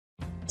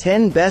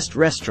10 Best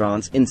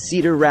Restaurants in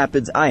Cedar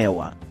Rapids,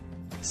 Iowa.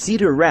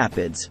 Cedar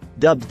Rapids,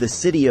 dubbed the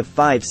City of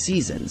Five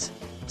Seasons,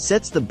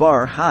 sets the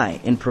bar high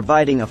in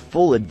providing a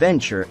full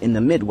adventure in the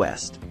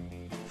Midwest.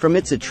 From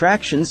its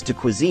attractions to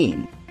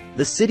cuisine,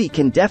 the city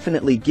can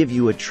definitely give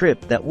you a trip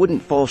that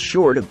wouldn't fall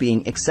short of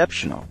being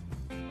exceptional.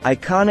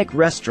 Iconic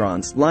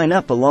restaurants line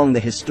up along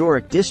the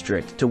historic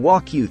district to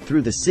walk you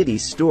through the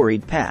city's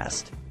storied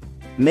past.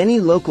 Many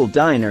local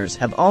diners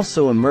have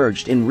also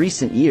emerged in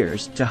recent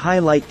years to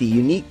highlight the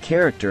unique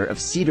character of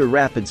Cedar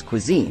Rapids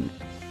cuisine,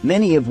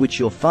 many of which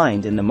you'll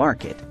find in the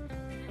market.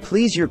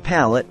 Please your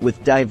palate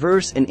with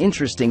diverse and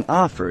interesting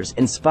offers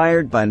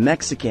inspired by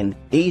Mexican,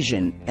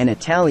 Asian, and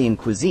Italian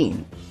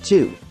cuisine,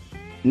 too.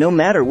 No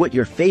matter what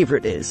your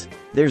favorite is,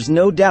 there's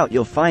no doubt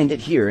you'll find it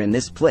here in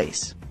this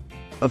place.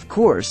 Of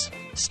course,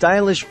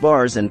 stylish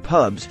bars and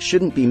pubs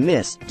shouldn't be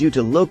missed due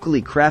to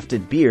locally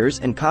crafted beers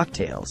and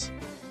cocktails.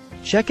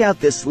 Check out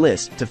this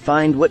list to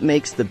find what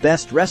makes the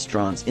best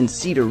restaurants in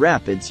Cedar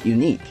Rapids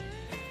unique.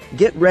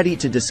 Get ready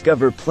to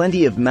discover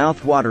plenty of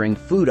mouth-watering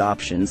food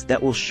options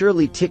that will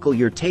surely tickle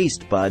your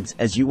taste buds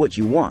as you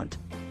want.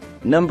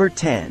 Number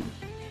 10.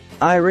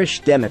 Irish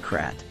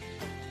Democrat.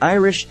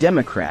 Irish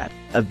Democrat,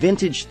 a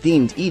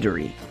vintage-themed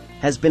eatery,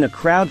 has been a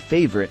crowd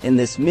favorite in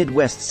this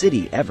Midwest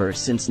city ever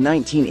since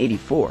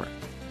 1984.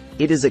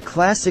 It is a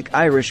classic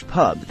Irish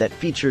pub that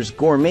features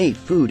gourmet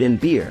food and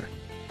beer.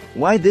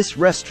 Why this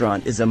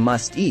restaurant is a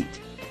must-eat.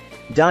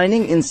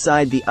 Dining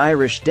inside the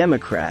Irish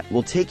Democrat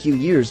will take you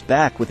years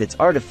back with its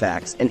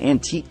artifacts and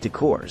antique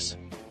decors.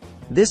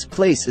 This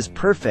place is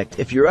perfect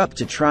if you're up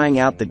to trying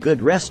out the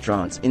good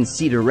restaurants in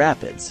Cedar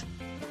Rapids.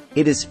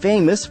 It is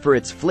famous for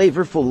its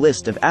flavorful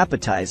list of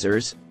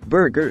appetizers,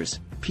 burgers,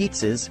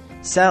 pizzas,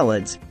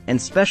 salads, and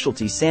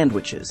specialty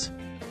sandwiches.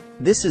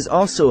 This is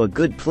also a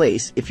good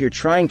place if you're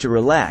trying to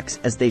relax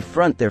as they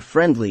front their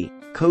friendly,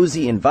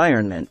 cozy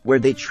environment where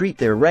they treat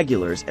their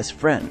regulars as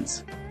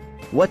friends.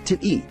 What to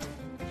eat?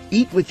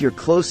 Eat with your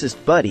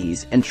closest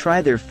buddies and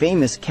try their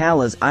famous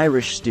Calla's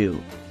Irish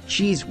stew,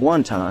 cheese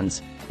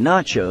wontons,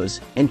 nachos,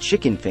 and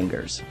chicken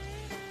fingers.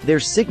 Their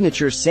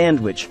signature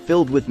sandwich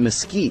filled with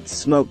mesquite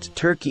smoked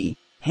turkey,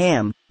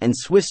 ham, and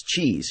Swiss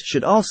cheese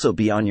should also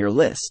be on your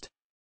list.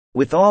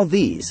 With all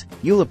these,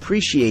 you'll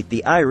appreciate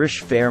the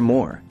Irish fare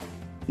more.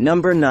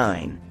 Number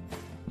 9.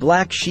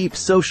 Black Sheep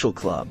Social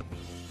Club.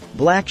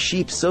 Black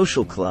Sheep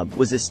Social Club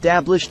was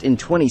established in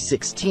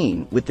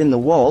 2016 within the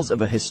walls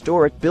of a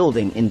historic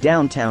building in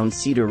downtown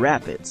Cedar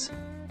Rapids.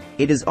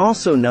 It is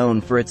also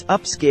known for its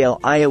upscale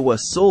Iowa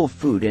soul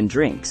food and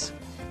drinks.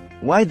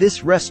 Why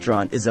this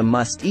restaurant is a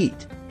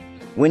must-eat.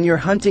 When you're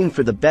hunting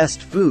for the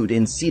best food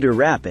in Cedar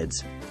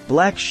Rapids,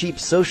 Black Sheep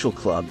Social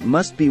Club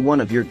must be one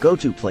of your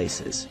go-to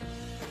places.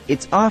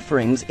 Its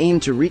offerings aim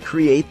to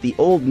recreate the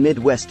old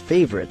Midwest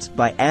favorites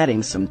by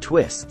adding some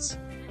twists.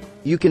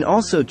 You can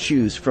also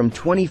choose from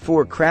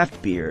 24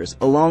 craft beers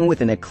along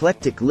with an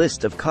eclectic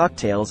list of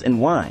cocktails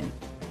and wine.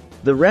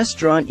 The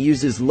restaurant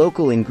uses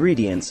local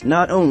ingredients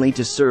not only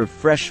to serve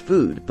fresh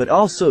food but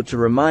also to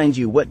remind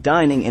you what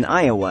dining in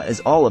Iowa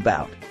is all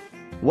about.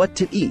 What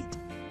to eat?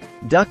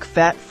 Duck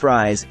fat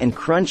fries and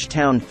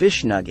Crunchtown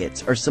fish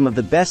nuggets are some of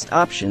the best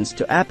options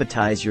to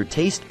appetize your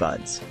taste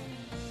buds.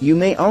 You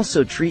may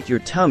also treat your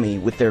tummy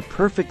with their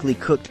perfectly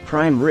cooked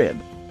prime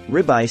rib,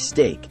 ribeye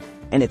steak,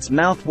 and its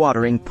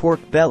mouth-watering pork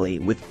belly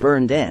with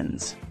burned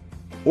ends.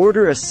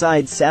 Order a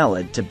side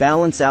salad to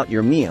balance out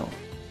your meal.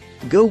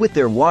 Go with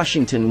their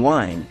Washington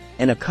wine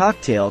and a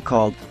cocktail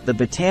called the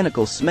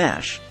Botanical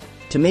Smash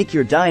to make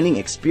your dining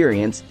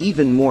experience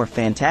even more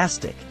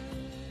fantastic.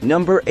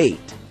 Number 8.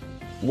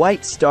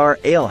 White Star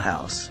Ale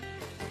House.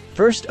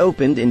 First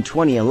opened in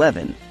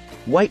 2011,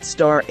 White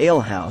Star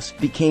Ale House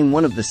became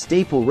one of the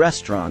staple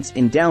restaurants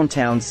in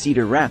downtown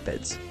Cedar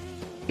Rapids.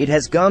 It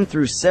has gone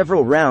through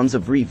several rounds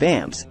of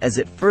revamps as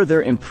it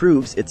further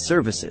improves its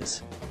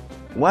services.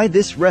 Why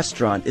this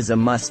restaurant is a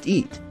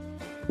must-eat.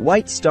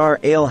 White Star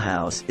Ale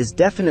House is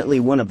definitely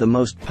one of the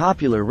most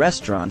popular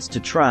restaurants to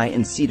try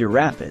in Cedar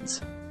Rapids.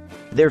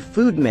 Their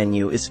food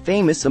menu is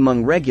famous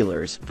among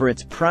regulars for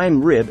its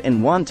prime rib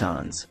and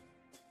wontons.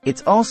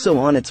 It's also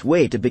on its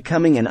way to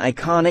becoming an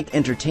iconic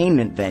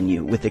entertainment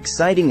venue with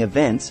exciting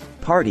events,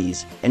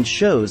 parties, and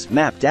shows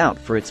mapped out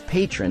for its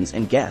patrons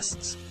and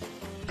guests.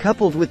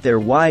 Coupled with their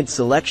wide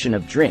selection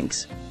of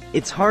drinks,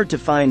 it's hard to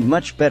find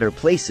much better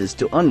places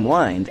to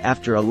unwind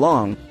after a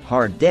long,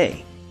 hard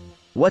day.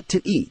 What to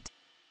eat?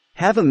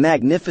 Have a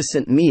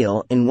magnificent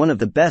meal in one of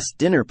the best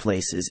dinner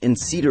places in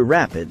Cedar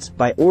Rapids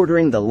by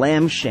ordering the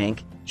lamb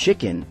shank,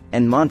 chicken,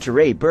 and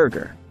Monterey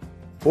burger.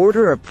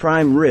 Order a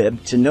prime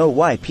rib to know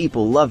why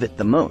people love it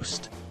the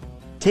most.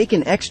 Take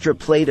an extra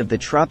plate of the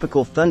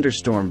tropical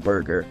thunderstorm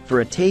burger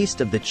for a taste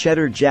of the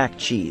cheddar jack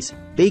cheese,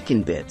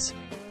 bacon bits,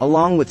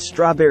 along with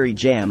strawberry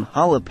jam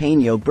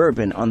jalapeno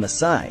bourbon on the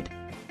side.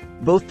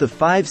 Both the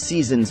Five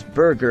Seasons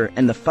burger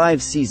and the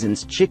Five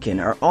Seasons chicken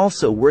are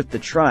also worth the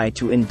try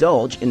to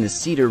indulge in the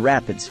Cedar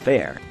Rapids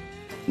fare.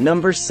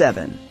 Number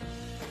 7.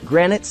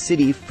 Granite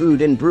City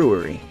Food and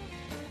Brewery.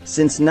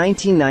 Since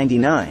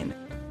 1999,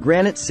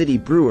 Granite City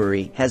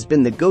Brewery has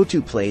been the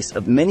go-to place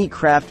of many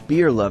craft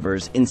beer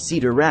lovers in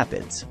Cedar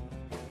Rapids.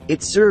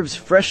 It serves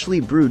freshly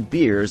brewed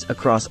beers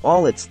across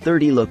all its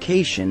 30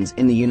 locations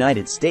in the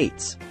United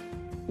States.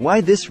 Why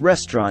this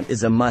restaurant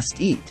is a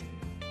must-eat.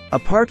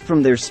 Apart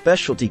from their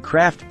specialty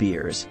craft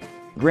beers,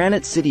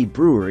 Granite City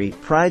Brewery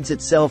prides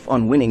itself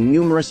on winning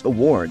numerous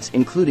awards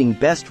including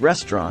Best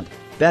Restaurant,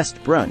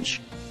 Best Brunch,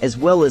 as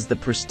well as the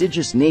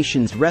prestigious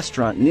Nation's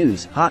Restaurant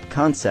News Hot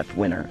Concept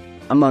winner,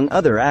 among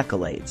other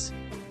accolades.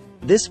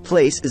 This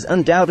place is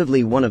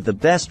undoubtedly one of the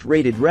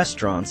best-rated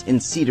restaurants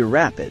in Cedar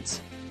Rapids.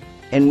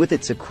 And with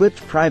its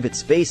equipped private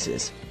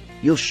spaces,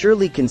 you'll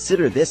surely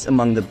consider this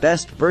among the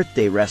best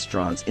birthday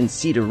restaurants in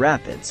Cedar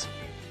Rapids.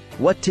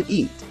 What to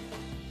eat?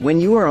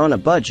 When you are on a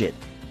budget,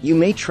 you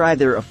may try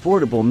their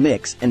affordable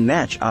mix and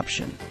match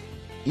option.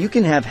 You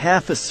can have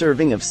half a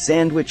serving of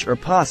sandwich or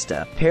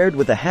pasta paired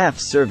with a half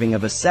serving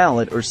of a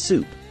salad or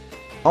soup.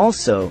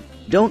 Also,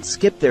 don't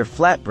skip their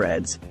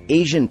flatbreads,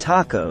 Asian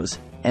tacos,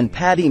 and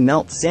patty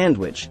melt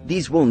sandwich.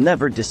 These will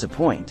never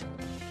disappoint.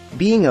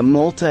 Being a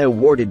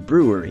multi-awarded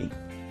brewery,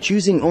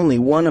 choosing only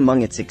one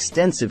among its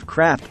extensive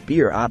craft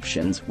beer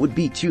options would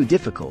be too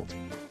difficult.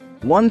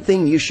 One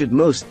thing you should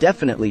most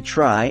definitely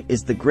try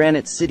is the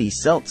Granite City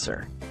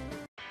Seltzer.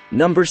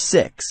 Number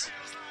 6.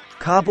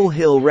 Cobble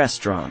Hill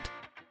Restaurant.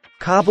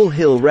 Cobble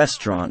Hill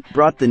Restaurant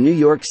brought the New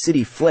York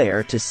City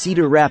flair to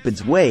Cedar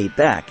Rapids way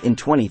back in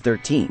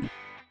 2013.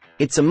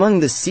 It's among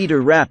the Cedar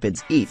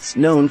Rapids eats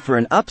known for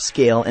an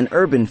upscale and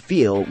urban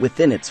feel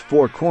within its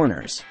four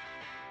corners.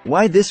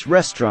 Why this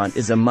restaurant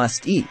is a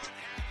must-eat.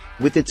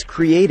 With its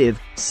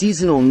creative,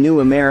 seasonal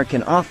new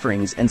American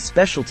offerings and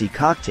specialty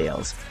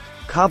cocktails,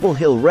 Cobble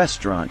Hill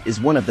Restaurant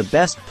is one of the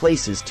best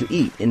places to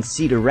eat in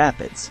Cedar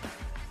Rapids.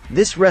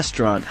 This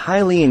restaurant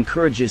highly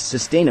encourages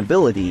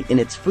sustainability in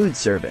its food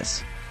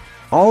service.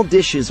 All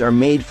dishes are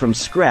made from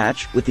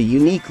scratch with a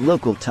unique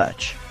local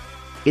touch.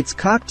 Its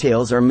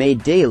cocktails are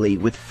made daily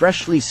with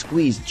freshly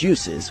squeezed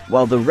juices,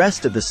 while the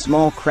rest of the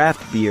small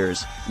craft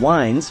beers,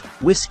 wines,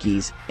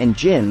 whiskeys, and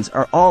gins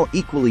are all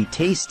equally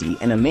tasty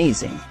and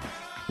amazing.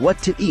 What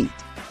to eat?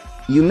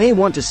 You may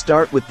want to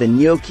start with the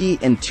gnocchi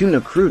and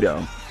tuna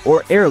crudo,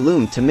 or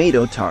heirloom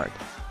tomato tart.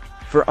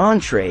 For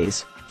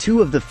entrees,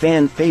 two of the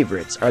fan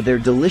favorites are their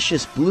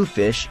delicious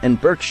bluefish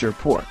and Berkshire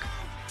pork.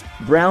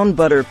 Brown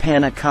butter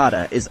panna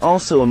cotta is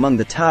also among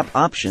the top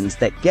options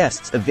that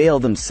guests avail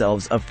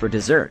themselves of for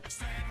dessert.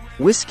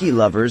 Whiskey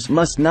lovers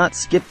must not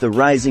skip the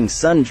Rising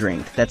Sun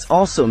drink that's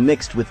also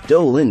mixed with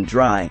Dolin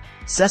Dry,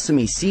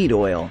 sesame seed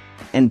oil,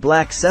 and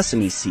black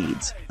sesame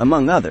seeds,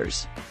 among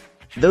others.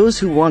 Those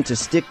who want to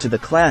stick to the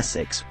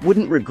classics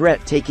wouldn't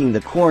regret taking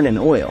the corn and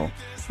oil,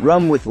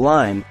 rum with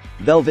lime,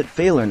 velvet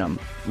falernum,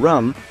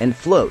 rum, and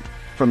float,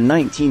 from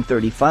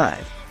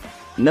 1935.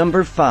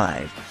 Number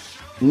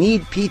 5.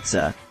 Need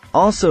Pizza,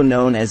 also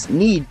known as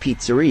Need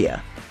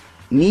Pizzeria.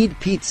 Need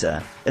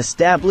Pizza,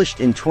 established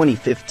in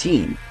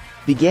 2015,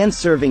 began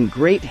serving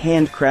great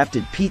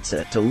handcrafted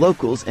pizza to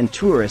locals and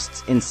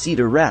tourists in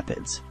Cedar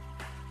Rapids.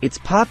 It's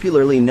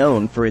popularly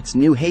known for its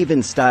New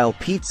Haven-style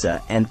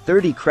pizza and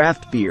 30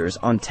 craft beers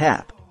on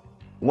tap.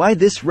 Why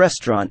this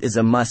restaurant is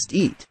a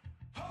must-eat.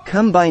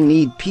 Come by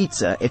Need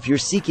Pizza if you're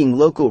seeking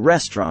local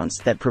restaurants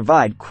that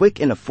provide quick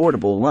and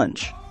affordable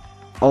lunch.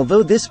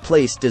 Although this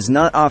place does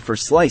not offer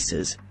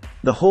slices,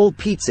 the whole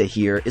pizza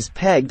here is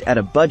pegged at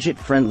a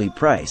budget-friendly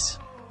price.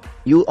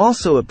 You'll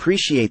also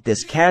appreciate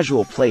this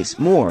casual place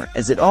more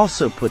as it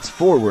also puts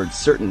forward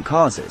certain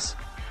causes.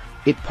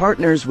 It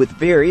partners with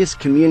various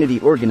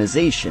community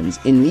organizations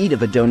in need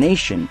of a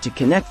donation to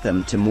connect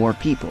them to more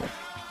people.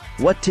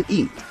 What to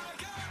eat?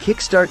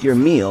 Kickstart your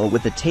meal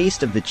with a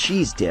taste of the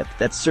cheese dip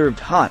that's served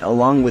hot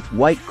along with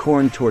white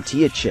corn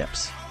tortilla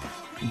chips.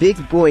 Big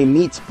Boy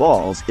Meats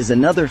Balls is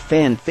another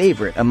fan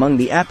favorite among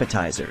the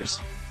appetizers.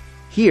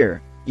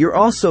 Here, you're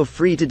also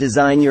free to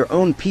design your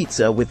own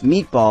pizza with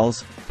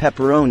meatballs,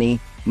 pepperoni,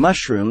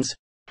 mushrooms,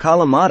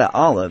 Kalamata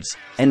olives,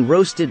 and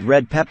roasted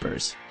red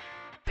peppers.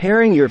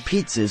 Pairing your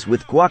pizzas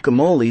with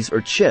guacamoles or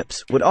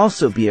chips would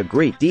also be a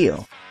great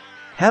deal.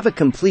 Have a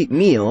complete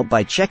meal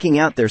by checking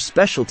out their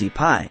specialty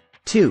pie,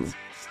 too.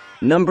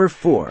 Number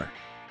 4.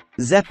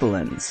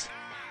 Zeppelin's.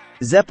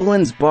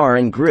 Zeppelin's Bar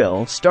and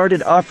Grill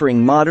started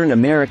offering modern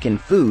American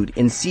food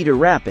in Cedar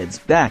Rapids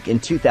back in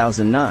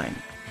 2009.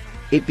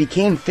 It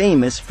became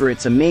famous for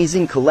its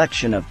amazing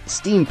collection of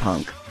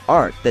steampunk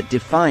art that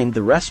defined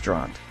the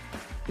restaurant.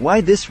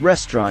 Why this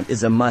restaurant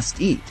is a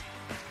must-eat.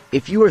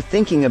 If you are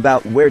thinking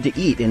about where to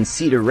eat in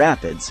Cedar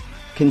Rapids,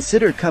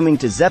 consider coming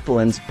to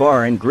Zeppelin's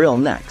Bar and Grill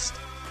next.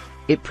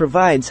 It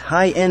provides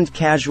high-end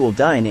casual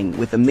dining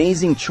with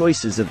amazing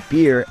choices of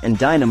beer and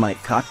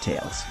dynamite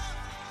cocktails.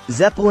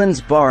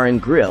 Zeppelin's Bar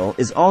and Grill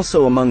is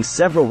also among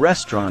several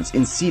restaurants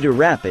in Cedar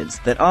Rapids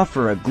that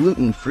offer a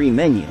gluten-free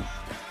menu.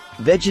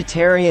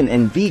 Vegetarian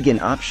and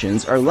vegan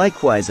options are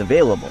likewise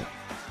available.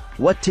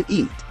 What to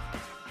eat?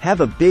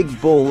 Have a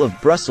big bowl of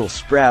Brussels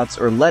sprouts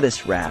or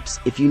lettuce wraps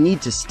if you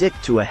need to stick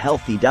to a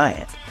healthy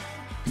diet.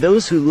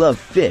 Those who love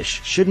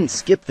fish shouldn't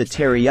skip the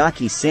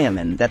teriyaki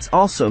salmon that's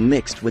also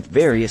mixed with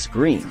various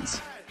greens.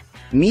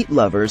 Meat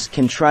lovers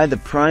can try the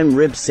prime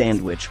rib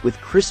sandwich with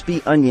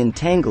crispy onion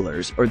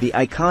tanglers or the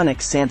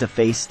iconic Santa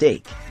Fe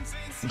steak.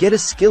 Get a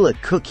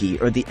skillet cookie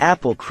or the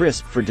apple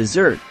crisp for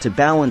dessert to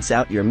balance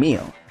out your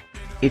meal.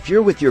 If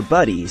you're with your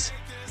buddies,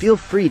 feel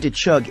free to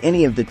chug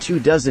any of the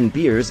 24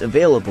 beers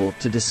available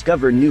to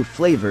discover new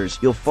flavors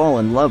you'll fall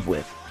in love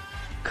with.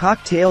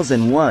 Cocktails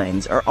and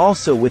wines are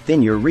also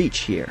within your reach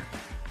here.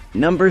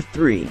 Number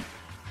 3.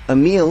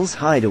 Emil's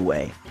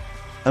Hideaway.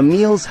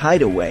 Emil's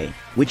Hideaway,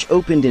 which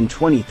opened in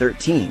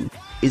 2013,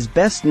 is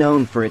best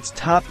known for its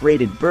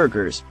top-rated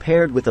burgers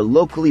paired with a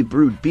locally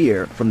brewed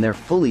beer from their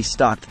fully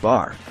stocked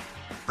bar.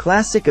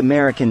 Classic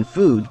American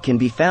food can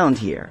be found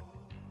here.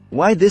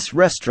 Why this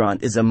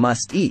restaurant is a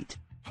must-eat.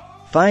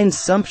 Find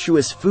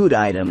sumptuous food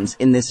items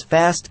in this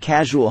fast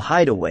casual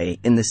hideaway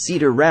in the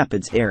Cedar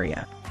Rapids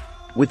area.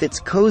 With its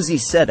cozy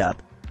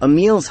setup,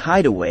 Emil's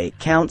Hideaway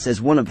counts as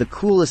one of the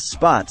coolest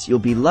spots you'll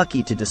be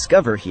lucky to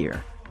discover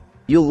here.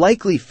 You'll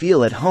likely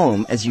feel at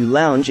home as you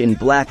lounge in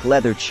black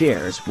leather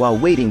chairs while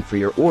waiting for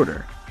your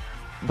order.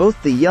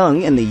 Both the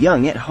young and the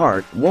young at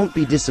heart won't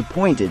be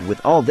disappointed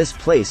with all this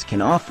place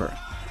can offer.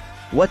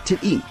 What to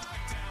eat?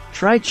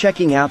 Try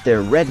checking out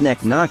their redneck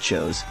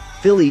nachos,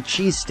 Philly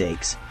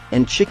cheesesteaks,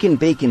 and chicken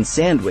bacon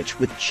sandwich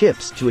with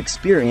chips to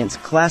experience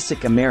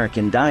classic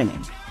American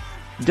dining.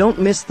 Don't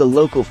miss the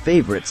local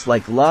favorites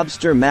like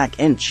lobster mac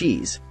and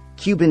cheese,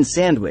 Cuban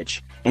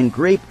sandwich, and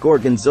grape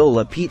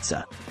gorgonzola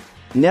pizza.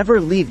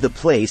 Never leave the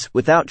place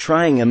without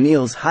trying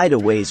Emil's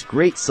Hideaway's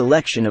great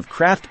selection of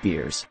craft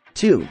beers,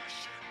 too.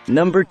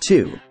 Number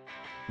 2.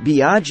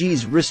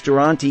 Biaggi's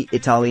Ristorante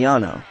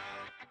Italiano.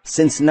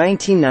 Since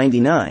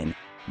 1999,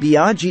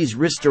 Biaggi's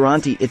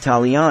Ristorante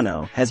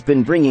Italiano has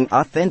been bringing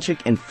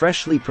authentic and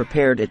freshly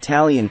prepared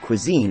Italian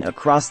cuisine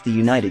across the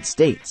United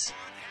States.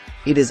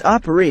 It is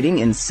operating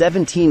in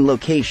 17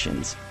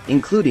 locations,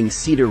 including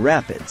Cedar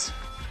Rapids.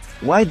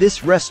 Why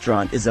this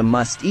restaurant is a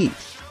must-eat.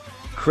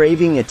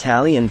 Craving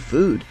Italian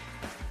food?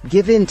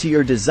 Give in to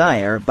your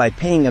desire by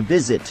paying a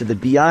visit to the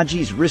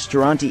Biaggi's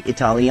Ristorante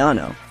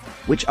Italiano,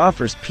 which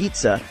offers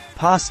pizza,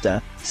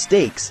 pasta,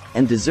 steaks,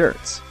 and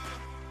desserts.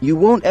 You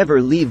won't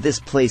ever leave this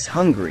place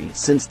hungry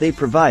since they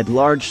provide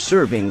large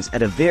servings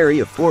at a very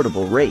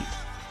affordable rate.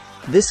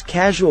 This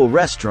casual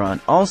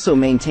restaurant also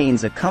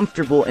maintains a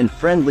comfortable and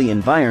friendly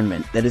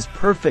environment that is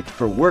perfect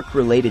for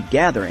work-related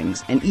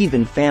gatherings and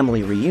even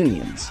family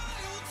reunions.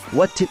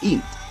 What to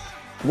eat?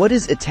 What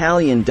is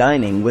Italian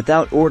dining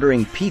without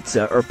ordering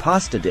pizza or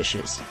pasta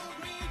dishes?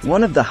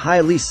 One of the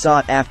highly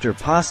sought-after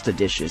pasta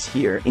dishes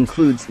here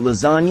includes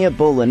lasagna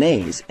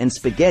bolognese and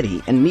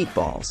spaghetti and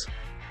meatballs.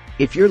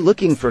 If you're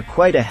looking for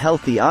quite a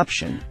healthy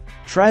option,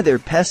 try their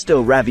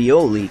pesto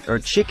ravioli or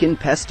chicken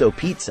pesto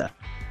pizza.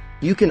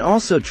 You can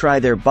also try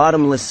their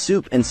bottomless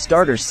soup and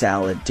starter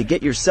salad to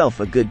get yourself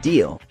a good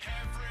deal.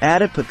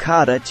 Add a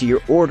piccata to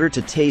your order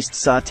to taste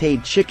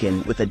sautéed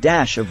chicken with a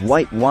dash of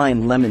white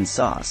wine lemon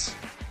sauce.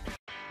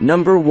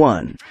 Number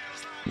 1.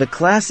 The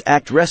Class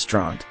Act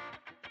Restaurant.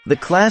 The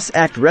Class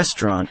Act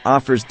Restaurant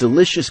offers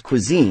delicious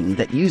cuisine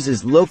that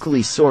uses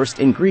locally sourced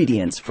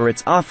ingredients for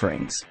its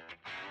offerings.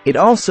 It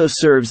also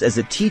serves as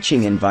a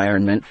teaching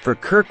environment for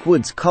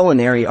Kirkwood's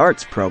Culinary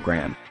Arts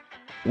program.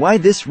 Why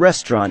this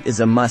restaurant is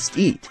a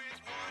must-eat.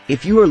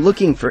 If you are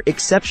looking for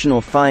exceptional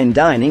fine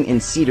dining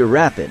in Cedar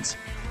Rapids,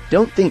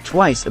 don't think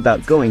twice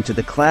about going to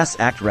the Class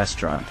Act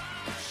Restaurant.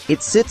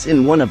 It sits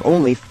in one of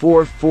only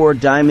 4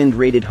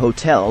 Diamond-rated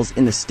hotels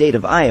in the state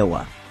of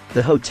Iowa,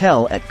 the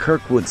Hotel at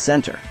Kirkwood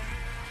Center.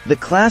 The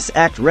Class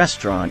Act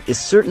Restaurant is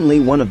certainly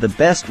one of the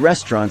best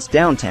restaurants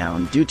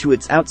downtown due to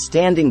its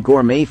outstanding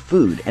gourmet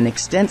food and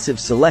extensive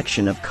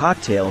selection of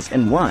cocktails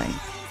and wine.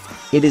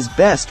 It is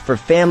best for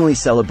family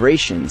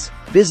celebrations,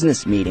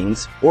 business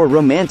meetings, or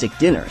romantic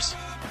dinners.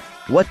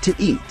 What to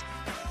eat?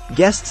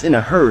 Guests in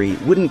a hurry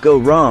wouldn't go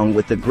wrong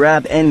with the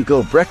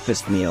grab-and-go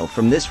breakfast meal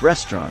from this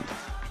restaurant.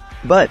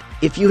 But,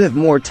 if you have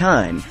more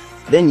time,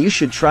 then you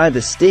should try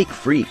the steak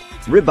frite,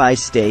 ribeye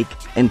steak,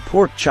 and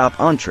pork chop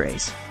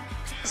entrees.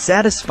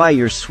 Satisfy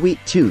your sweet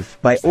tooth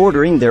by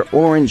ordering their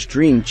Orange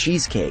Dream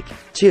Cheesecake,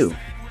 too.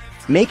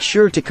 Make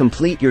sure to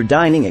complete your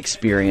dining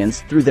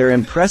experience through their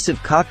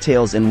impressive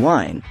cocktails and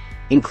wine,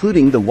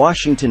 including the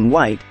Washington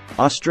White,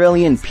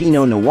 Australian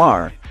Pinot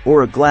Noir,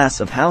 or a glass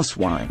of house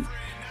wine.